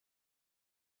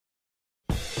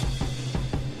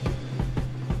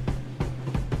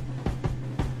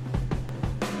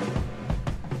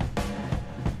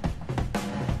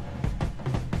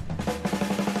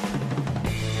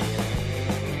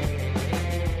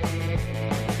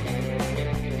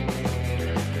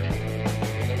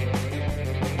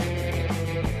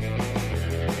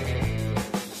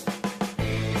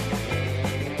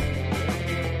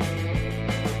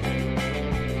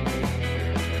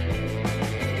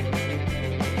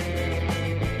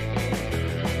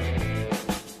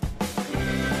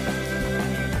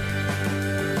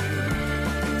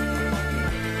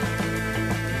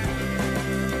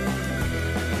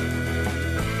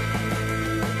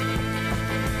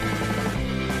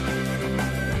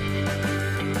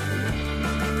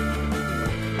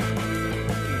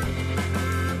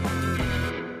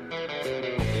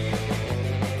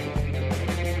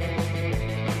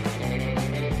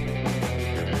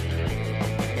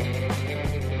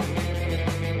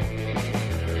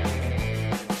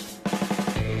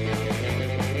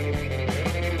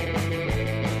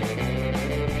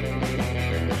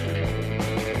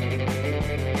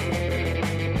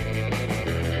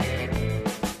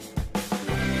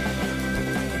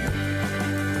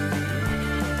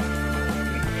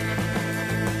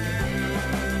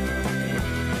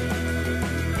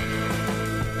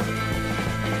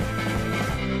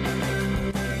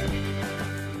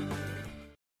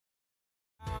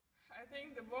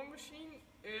ball machine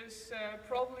is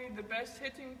probably the best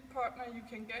hitting partner you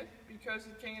can get, because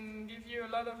it can give you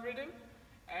a lot of rhythm.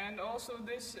 And also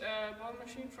this ball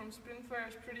machine from Spinfire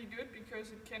is pretty good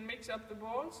because it can mix up the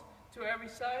balls to every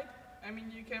side. I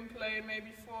mean, you can play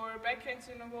maybe 4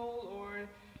 backhands in a ball or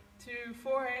 2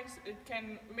 forehands. It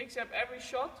can mix up every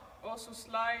shot, also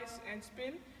slice and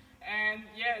spin. And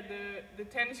yeah, the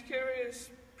tennis career is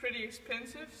pretty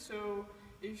expensive, so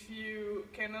if you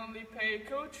can only pay a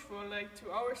coach for like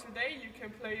 2 hours a day, you can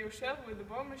play yourself with the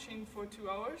ball machine for 2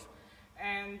 hours,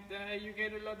 and you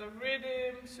get a lot of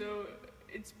rhythm, so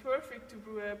it's perfect to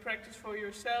practice for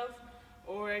yourself.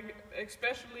 Or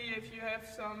especially if you have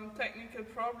some technical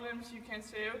problems, you can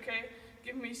say, okay,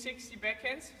 give me 60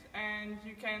 backhands, and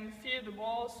you can feel the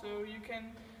ball, so you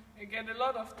can get a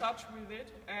lot of touch with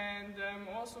it, and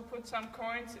also put some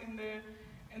coins in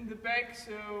the bag,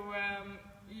 so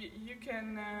you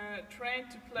can train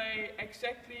to play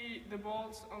exactly the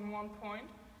balls on one point,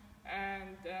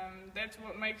 and that's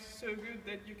what makes it so good,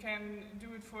 that you can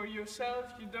do it for yourself.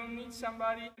 You don't need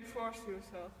somebody to force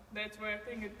yourself. That's where I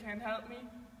think it can help me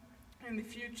in the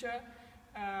future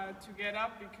to get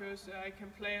up, because I can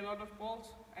play a lot of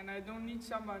balls and I don't need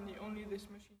somebody, only this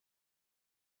machine.